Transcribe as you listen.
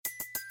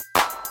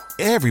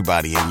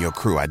Everybody in your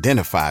crew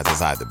identifies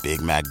as either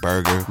Big Mac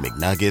Burger,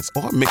 McNuggets,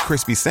 or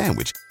McCrispy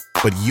Sandwich.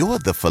 But you're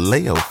the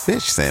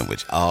Filet-O-Fish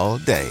Sandwich all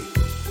day.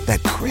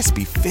 That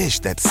crispy fish,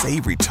 that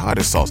savory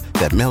tartar sauce,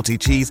 that melty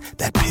cheese,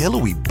 that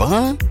pillowy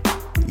bun.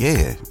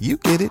 Yeah, you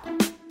get it.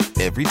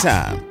 Every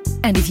time.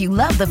 And if you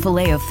love the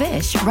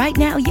Filet-O-Fish, right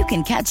now you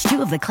can catch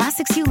two of the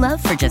classics you love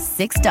for just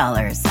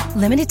 $6.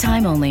 Limited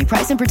time only.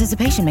 Price and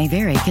participation may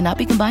vary. Cannot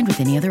be combined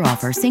with any other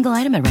offer. Single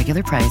item at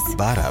regular price.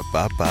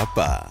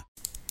 Ba-da-ba-ba-ba.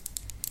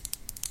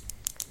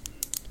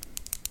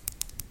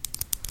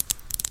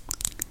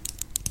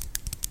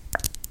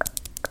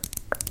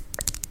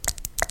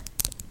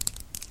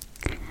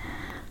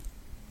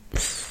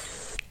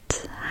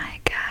 Hi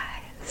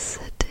guys,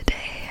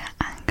 today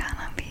I'm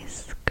gonna be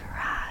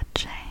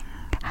scratching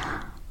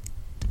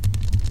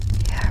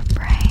your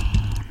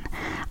brain.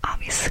 I'll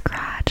be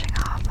scratching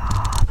off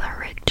all the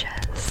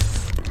ridges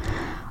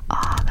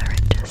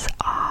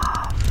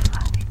off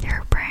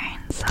your brain,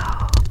 so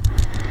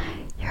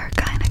you're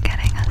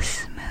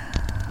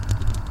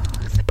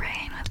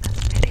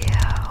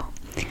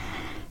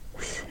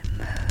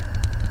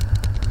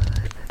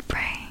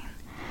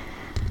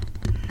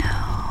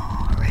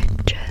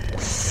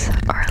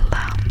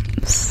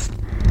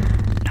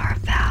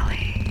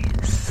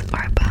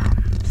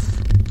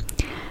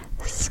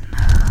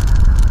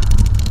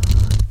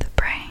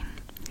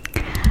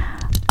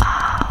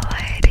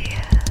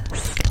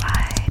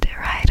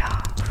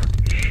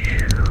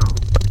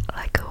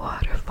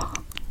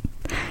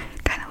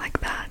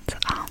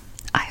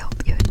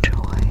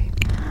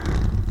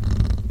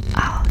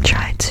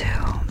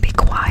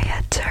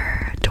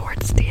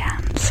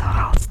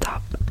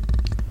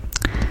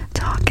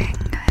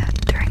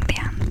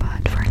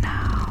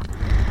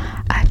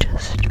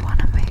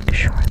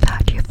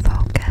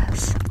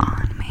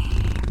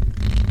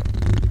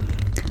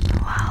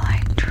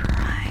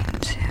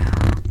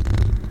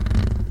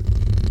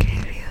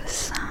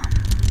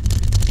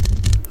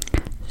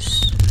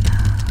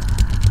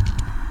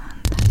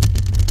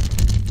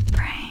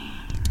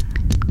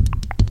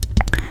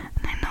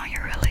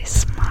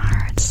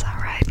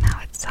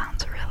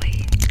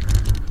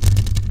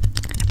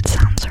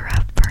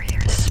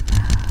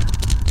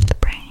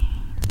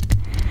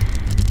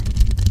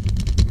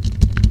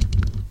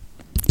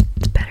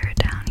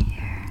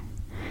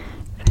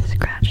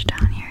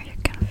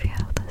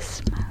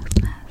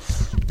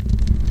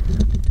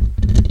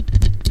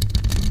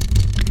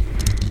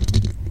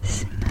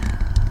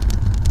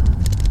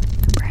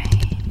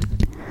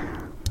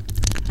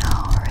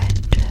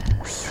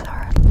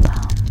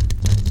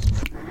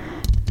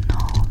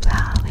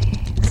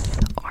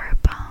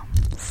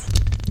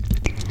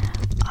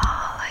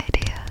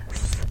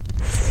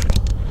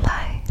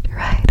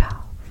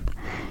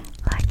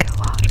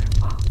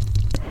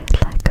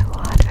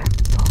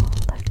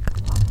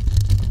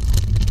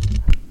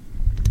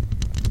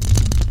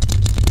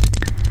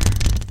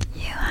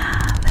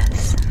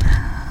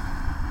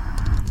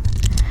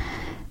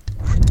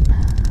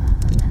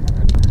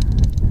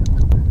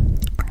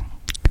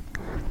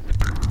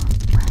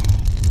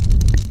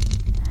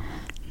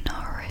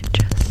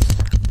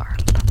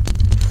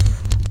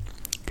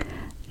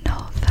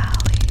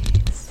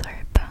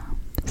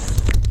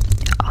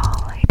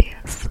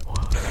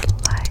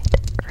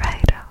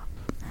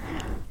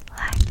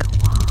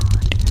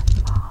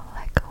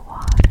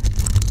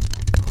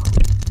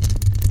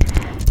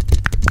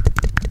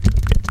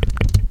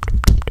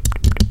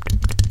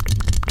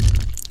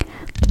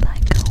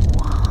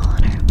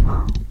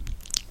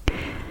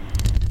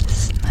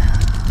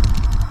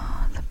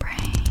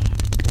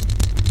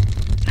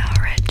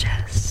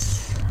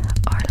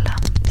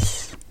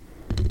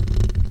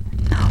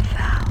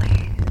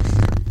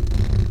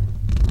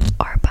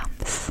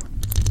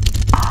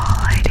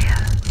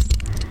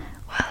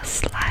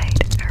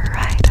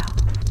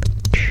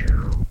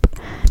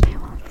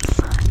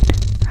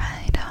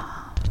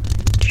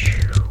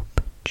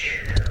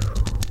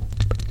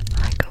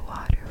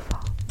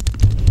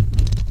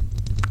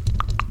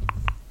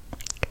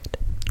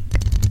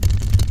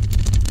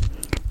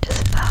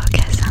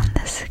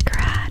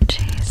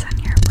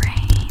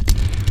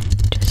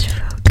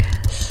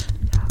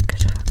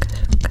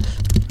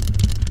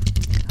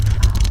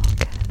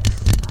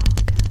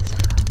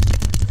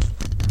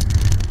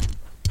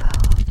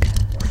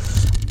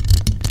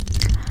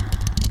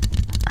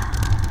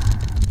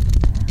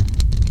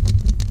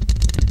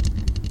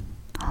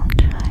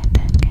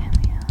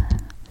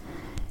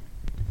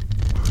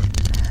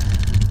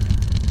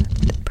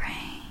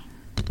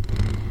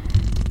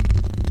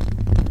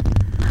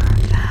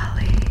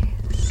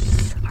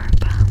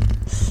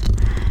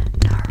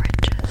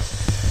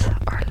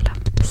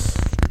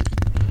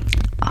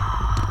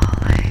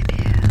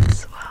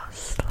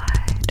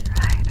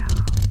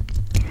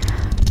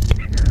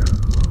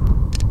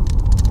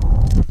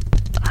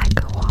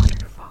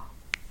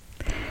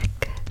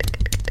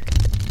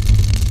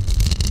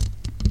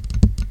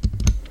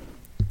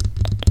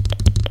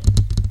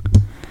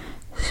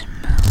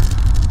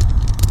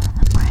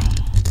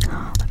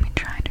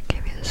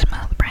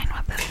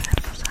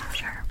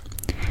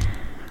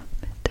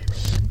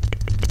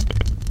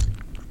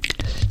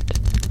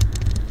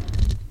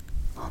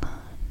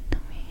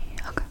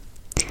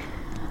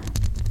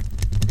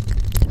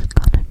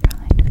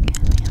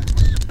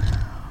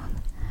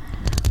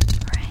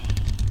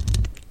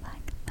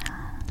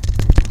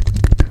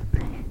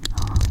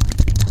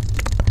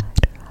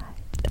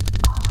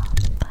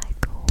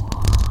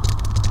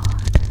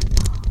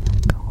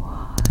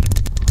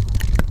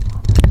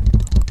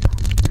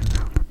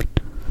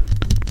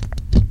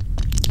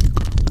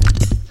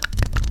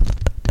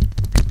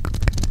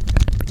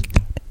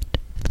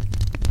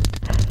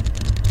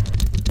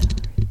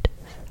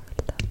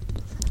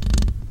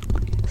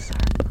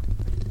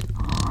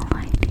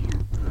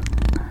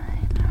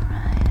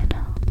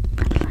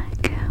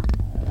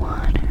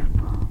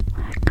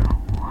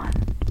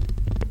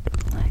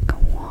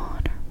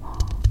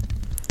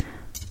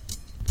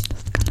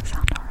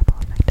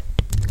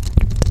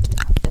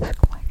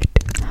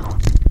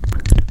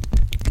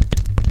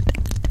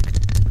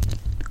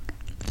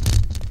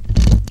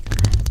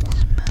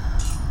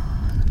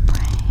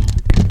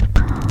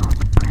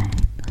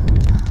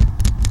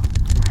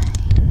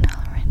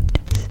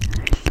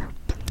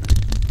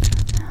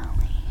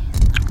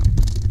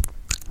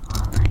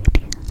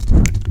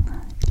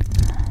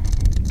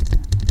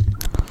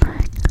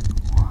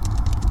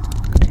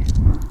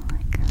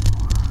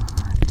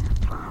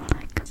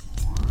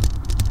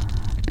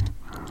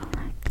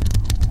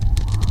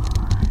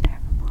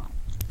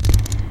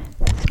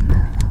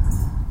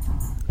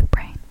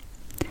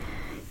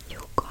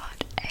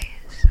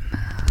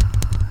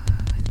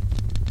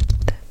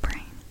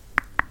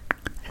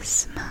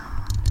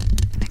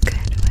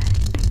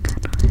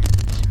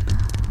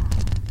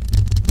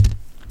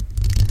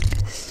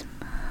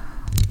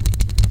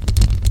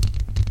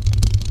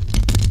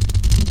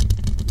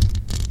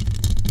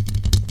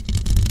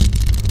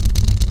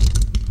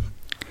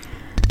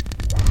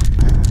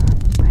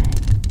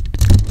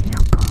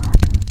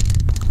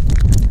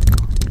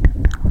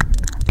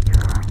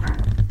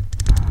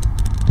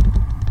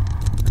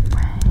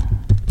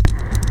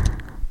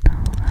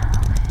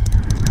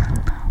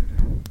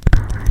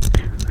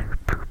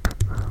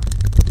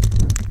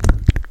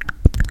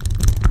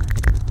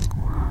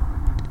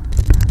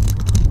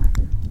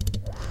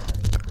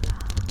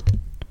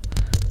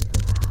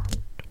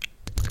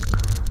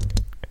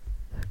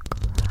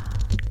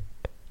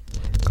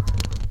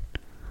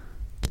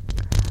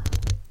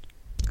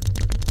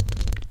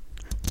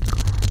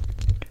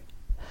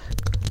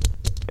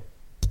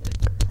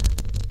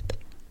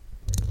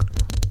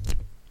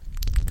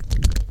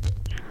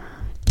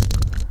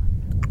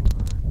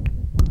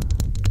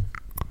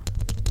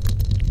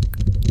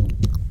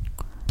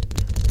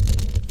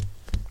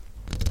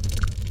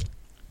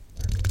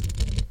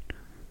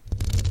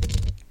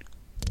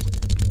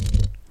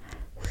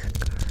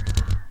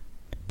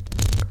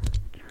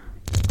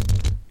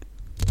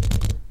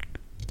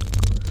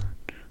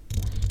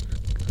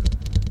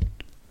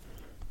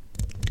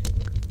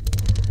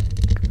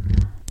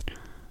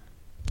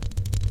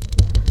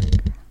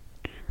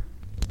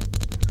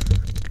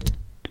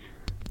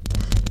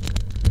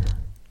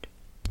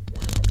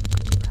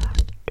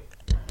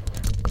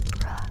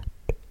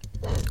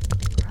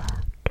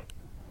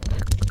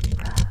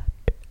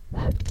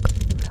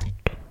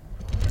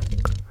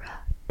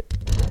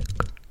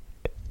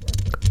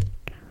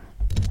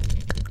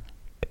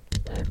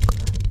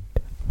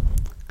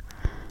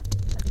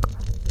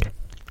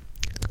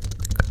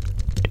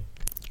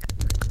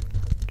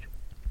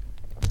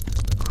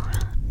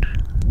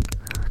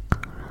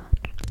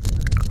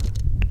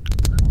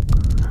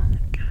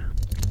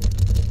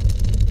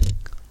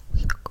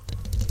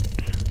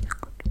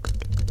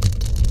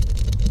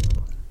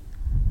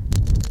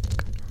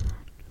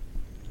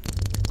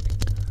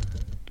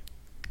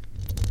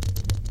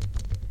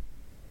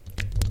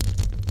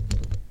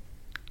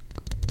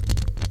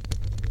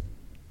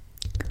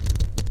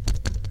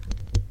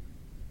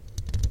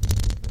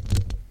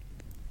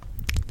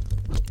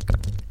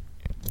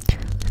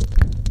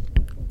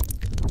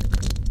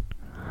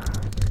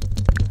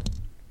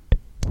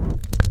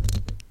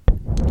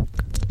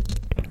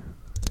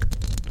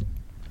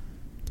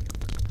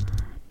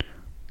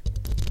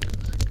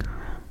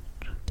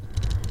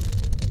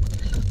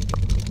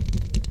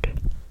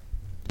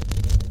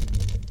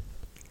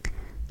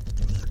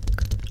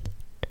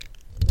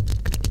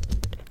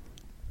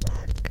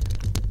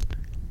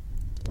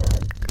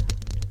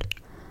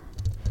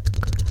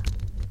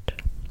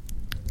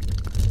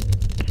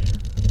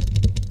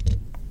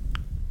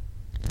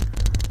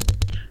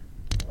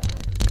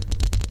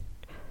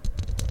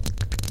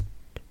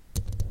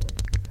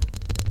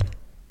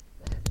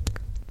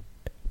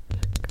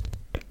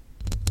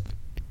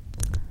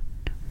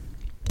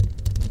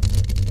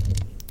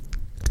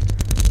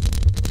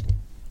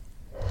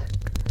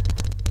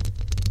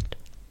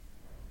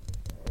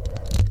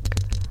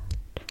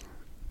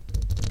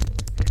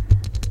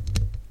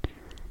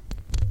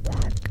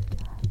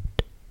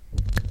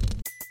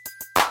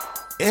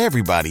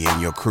Everybody in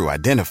your crew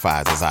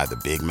identifies as either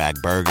Big Mac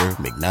Burger,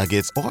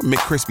 McNuggets, or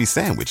McCrispy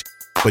Sandwich.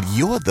 But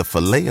you're the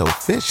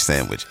Filet-O-Fish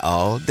Sandwich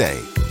all day.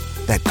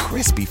 That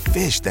crispy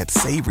fish, that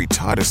savory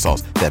tartar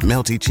sauce, that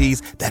melty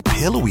cheese, that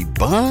pillowy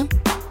bun.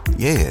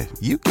 Yeah,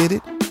 you get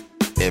it.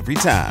 Every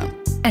time.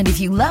 And if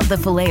you love the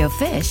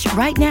Filet-O-Fish,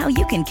 right now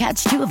you can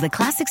catch two of the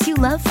classics you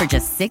love for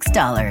just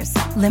 $6.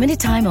 Limited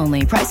time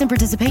only. Price and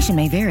participation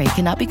may vary.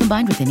 Cannot be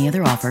combined with any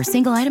other offer.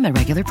 Single item at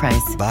regular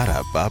price.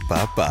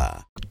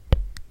 Ba-da-ba-ba-ba.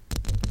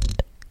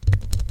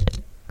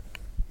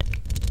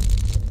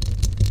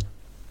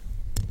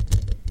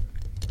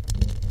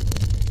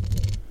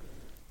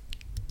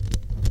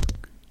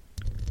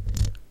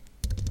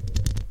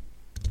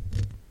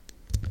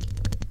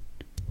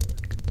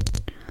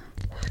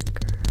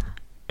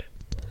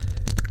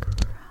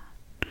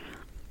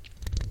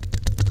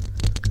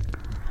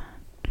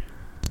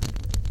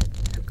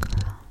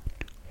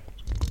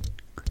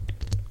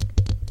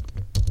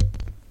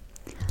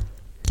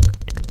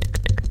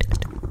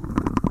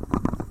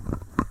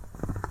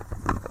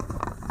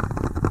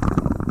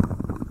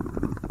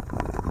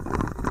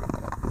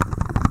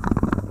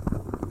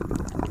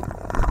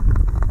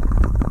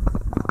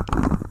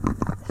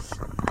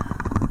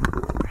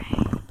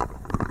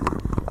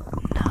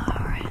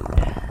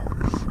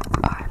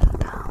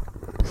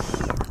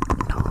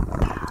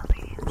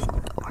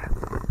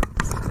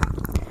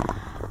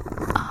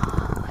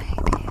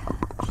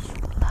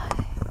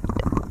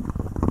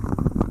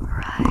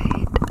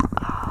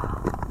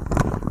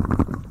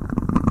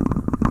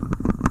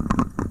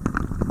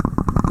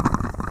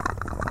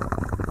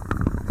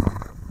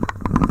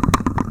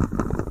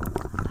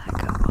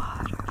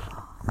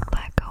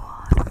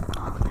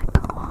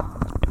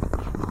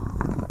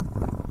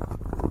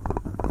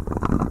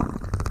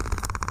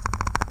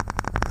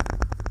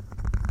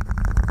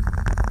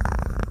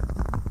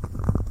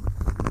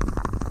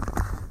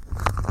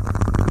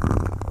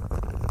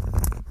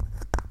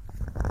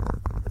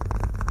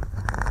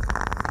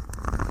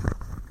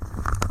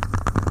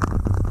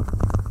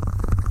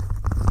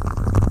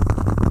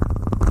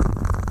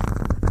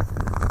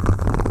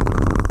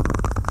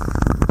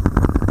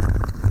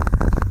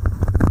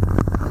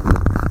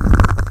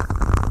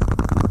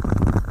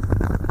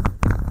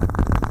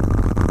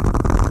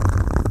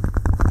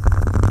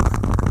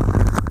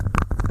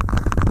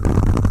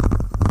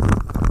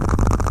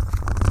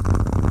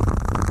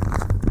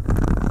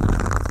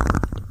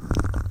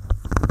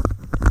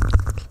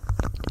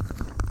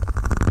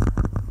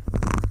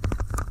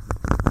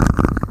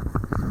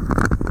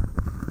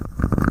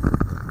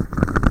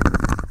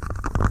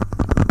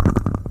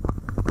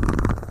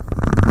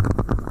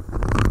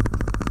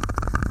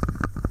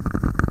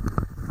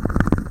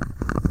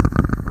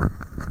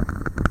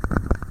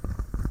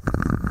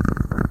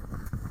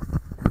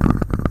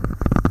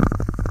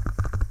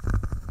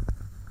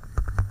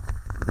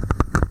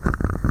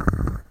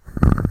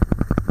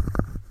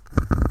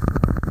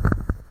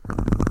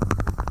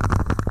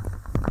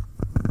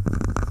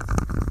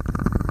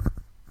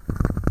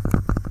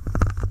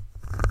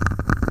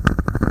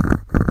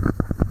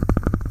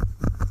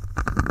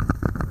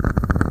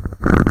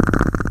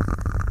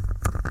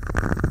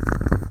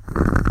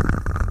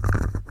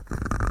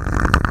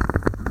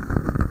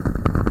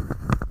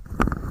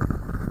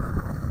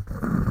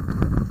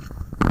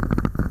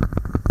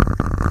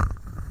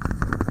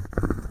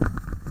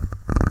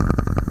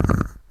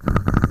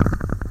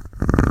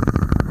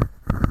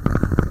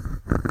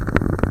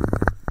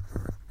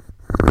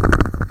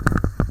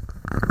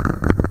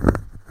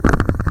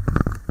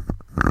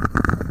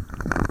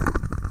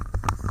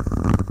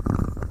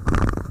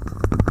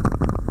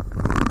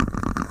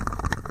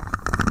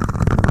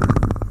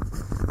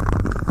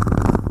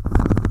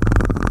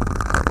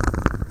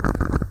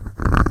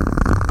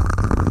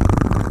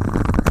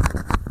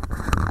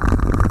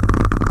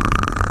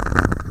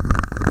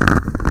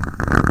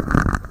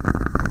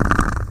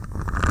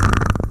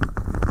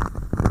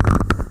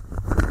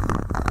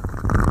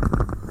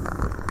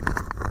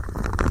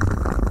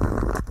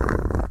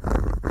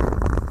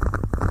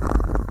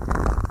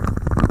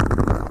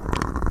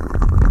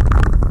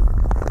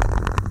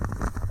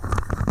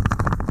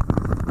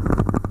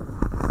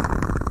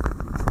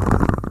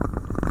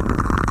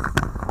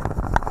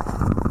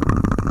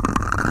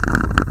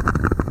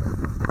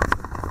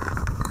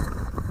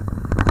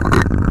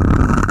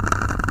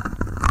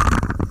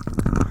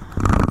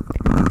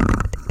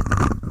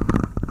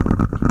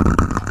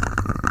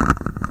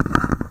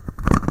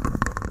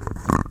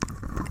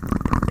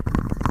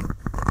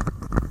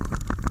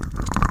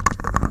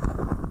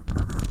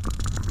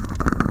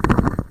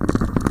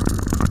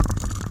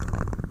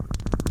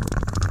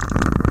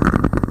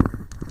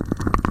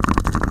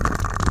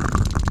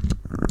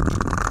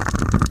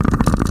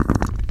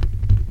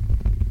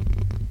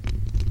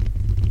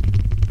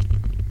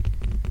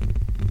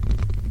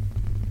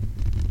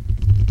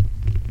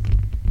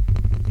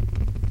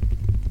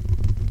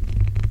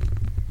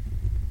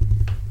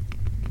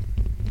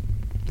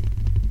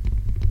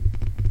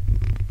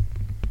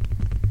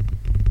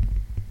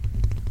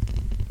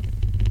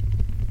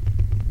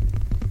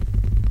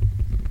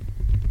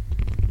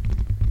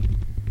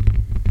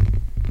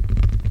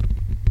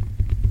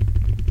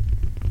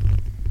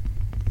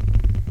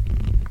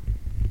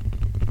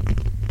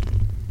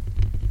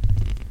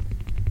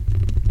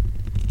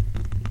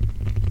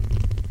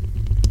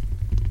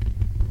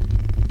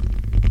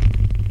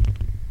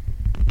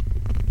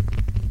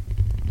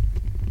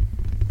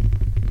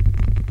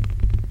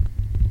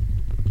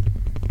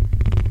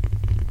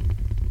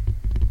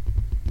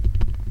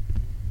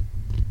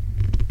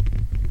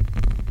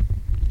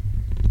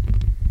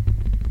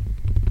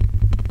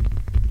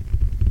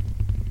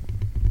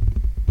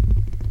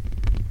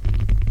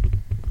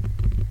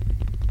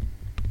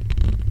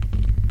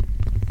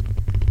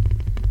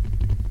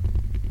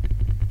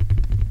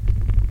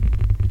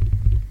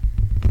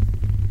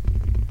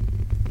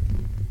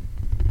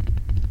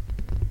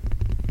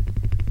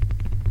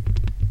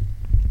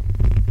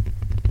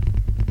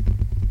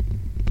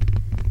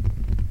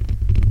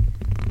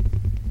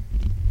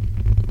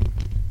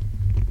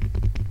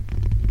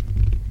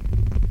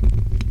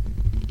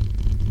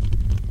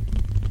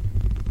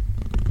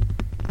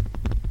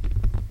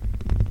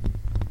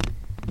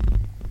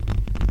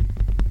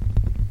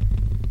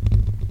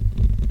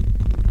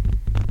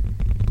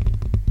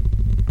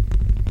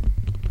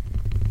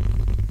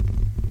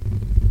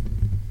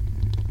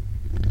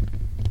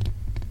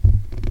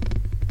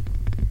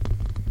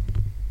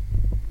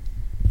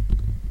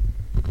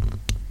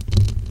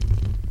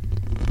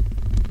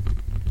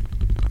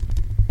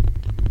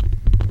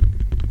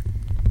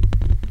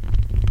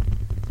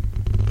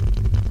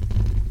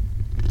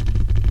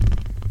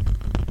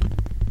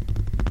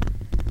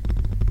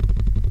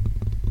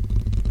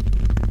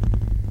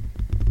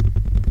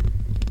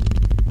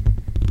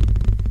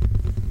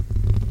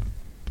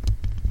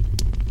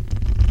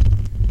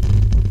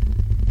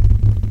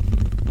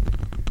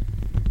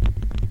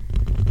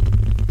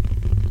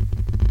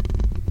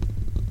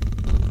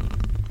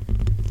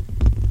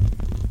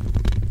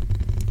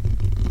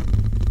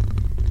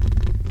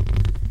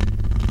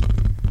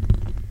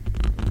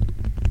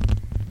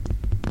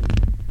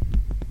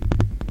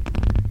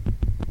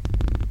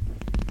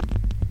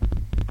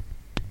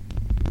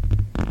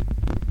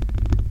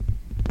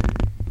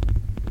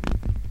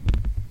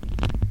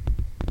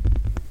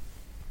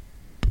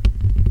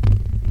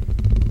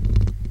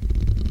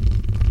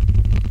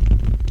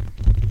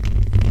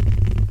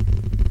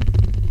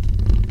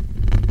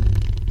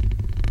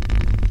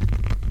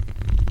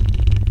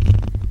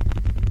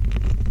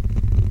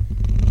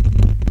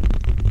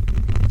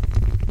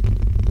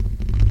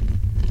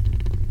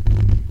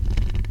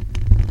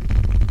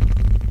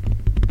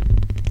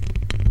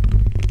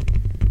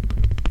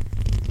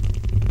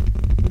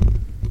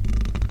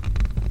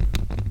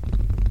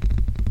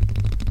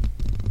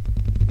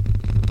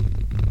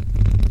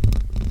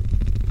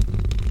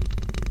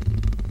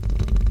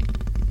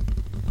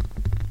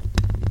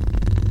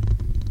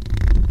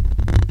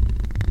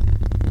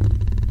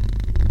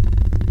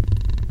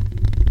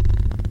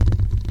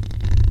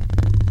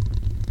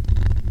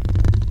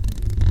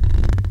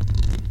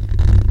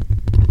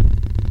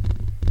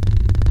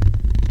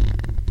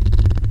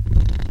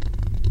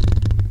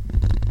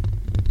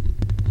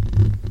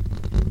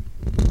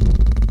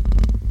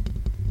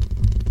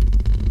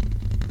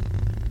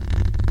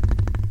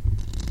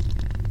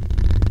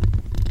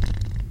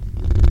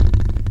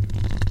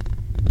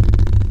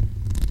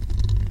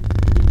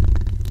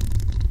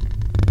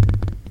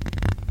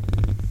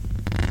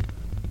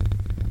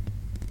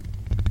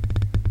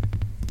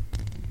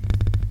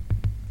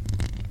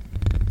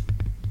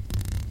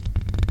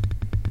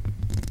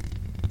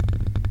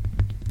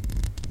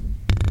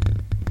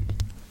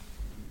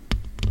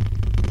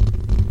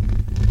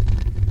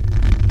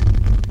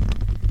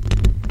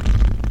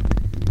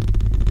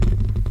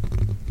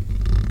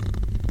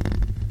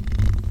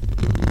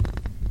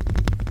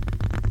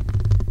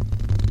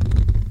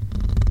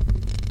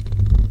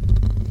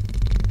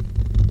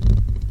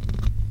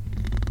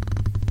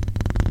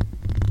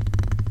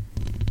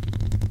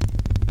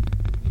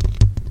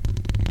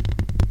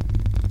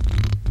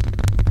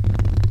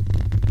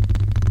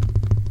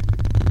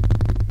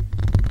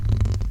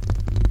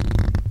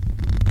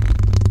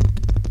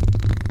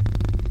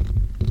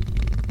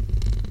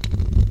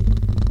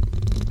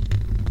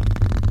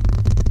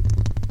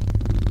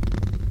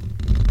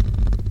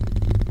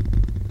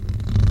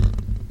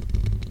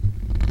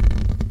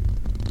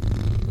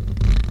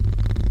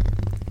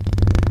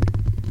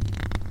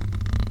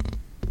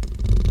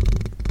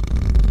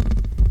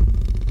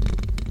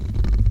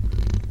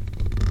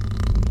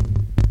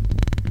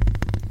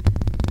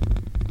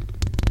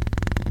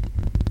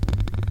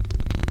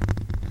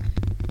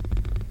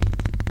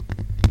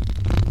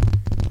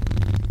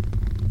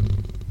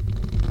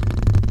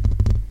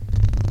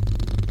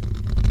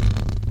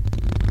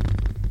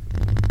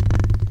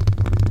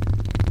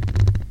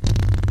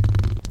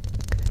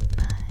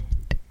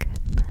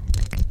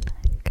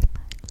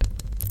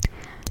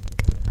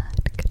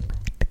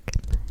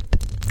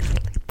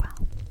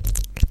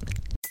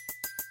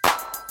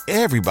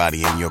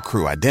 Everybody in your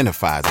crew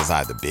identifies as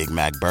either Big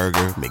Mac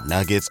Burger,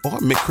 McNuggets, or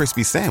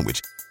McCrispy Sandwich.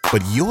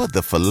 But you're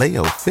the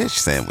Filet-O-Fish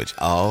Sandwich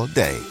all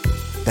day.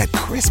 That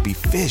crispy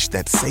fish,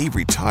 that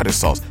savory tartar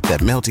sauce,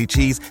 that melty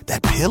cheese,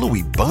 that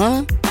pillowy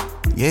bun.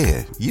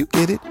 Yeah, you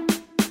get it.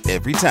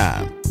 Every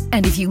time.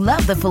 And if you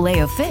love the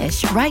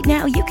Filet-O-Fish, right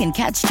now you can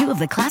catch two of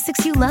the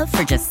classics you love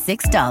for just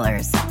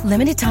 $6.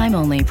 Limited time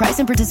only. Price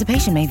and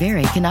participation may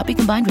vary. Cannot be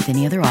combined with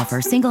any other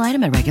offer. Single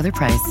item at regular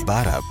price.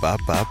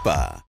 Ba-da-ba-ba-ba.